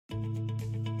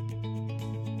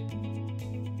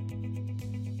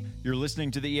You're listening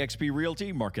to the eXp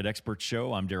Realty Market Experts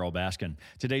Show. I'm Daryl Baskin.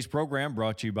 Today's program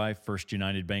brought to you by First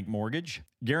United Bank Mortgage,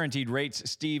 Guaranteed Rates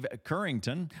Steve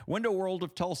Currington, Window World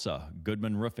of Tulsa,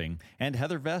 Goodman Roofing, and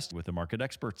Heather Vest with the market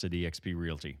experts at eXp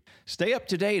Realty. Stay up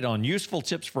to date on useful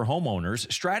tips for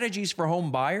homeowners, strategies for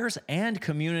home buyers, and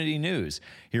community news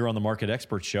here on the Market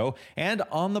Experts Show and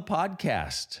on the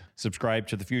podcast. Subscribe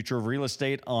to The Future of Real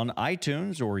Estate on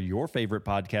iTunes or your favorite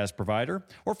podcast provider,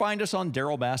 or find us on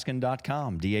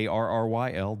darylbaskin.com,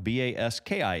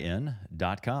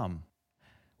 DarrylBaskin.com.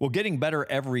 Well, getting better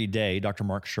every day, Dr.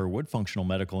 Mark Sherwood, Functional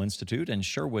Medical Institute, and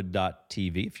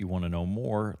Sherwood.tv. If you want to know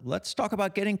more, let's talk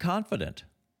about getting confident.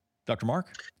 Dr.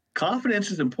 Mark? Confidence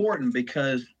is important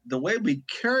because the way we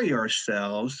carry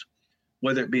ourselves,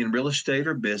 whether it be in real estate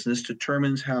or business,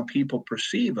 determines how people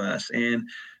perceive us. And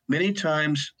many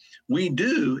times we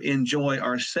do enjoy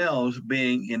ourselves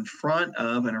being in front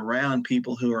of and around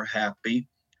people who are happy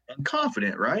and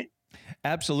confident, right?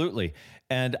 Absolutely.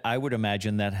 And I would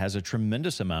imagine that has a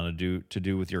tremendous amount to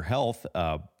do with your health.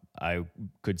 I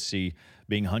could see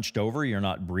being hunched over, you're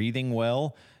not breathing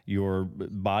well, your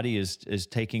body is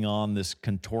taking on this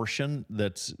contortion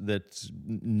that's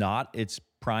not its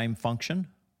prime function.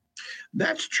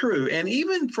 That's true. And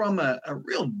even from a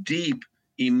real deep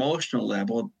emotional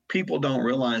level, people don't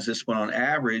realize this, but on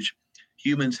average,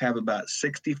 humans have about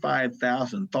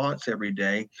 65,000 thoughts every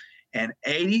day. And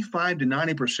 85 to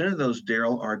 90% of those,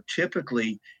 Daryl, are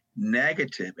typically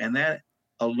negative. And that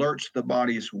alerts the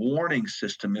body's warning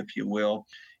system, if you will.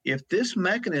 If this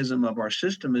mechanism of our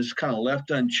system is kind of left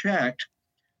unchecked,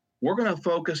 we're going to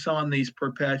focus on these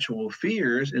perpetual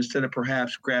fears instead of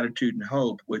perhaps gratitude and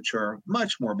hope, which are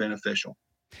much more beneficial.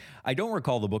 I don't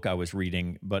recall the book I was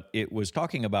reading, but it was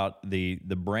talking about the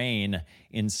brain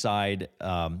inside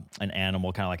an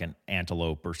animal, kind of like an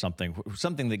antelope or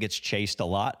something that gets chased a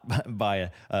lot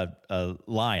by a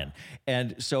lion.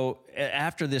 And so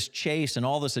after this chase and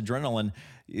all this adrenaline,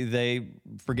 they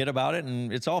forget about it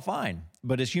and it's all fine.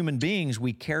 But as human beings,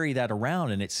 we carry that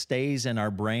around and it stays in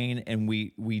our brain, and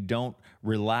we don't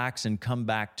relax and come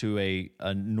back to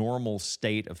a normal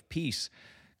state of peace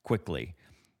quickly.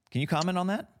 Can you comment on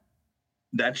that?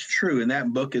 That's true. And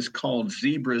that book is called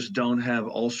Zebras Don't Have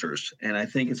Ulcers. And I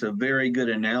think it's a very good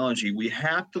analogy. We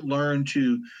have to learn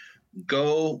to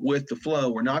go with the flow.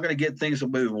 We're not going to get things the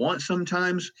way we want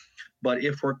sometimes, but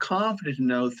if we're confident to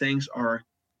know things are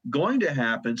going to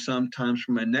happen sometimes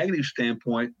from a negative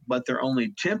standpoint, but they're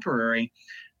only temporary,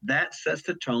 that sets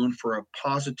the tone for a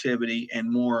positivity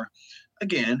and more,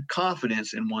 again,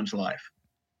 confidence in one's life.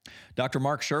 Dr.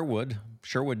 Mark Sherwood,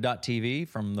 Sherwood.tv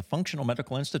from the Functional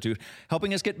Medical Institute,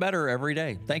 helping us get better every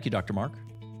day. Thank you, Dr. Mark.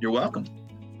 You're welcome.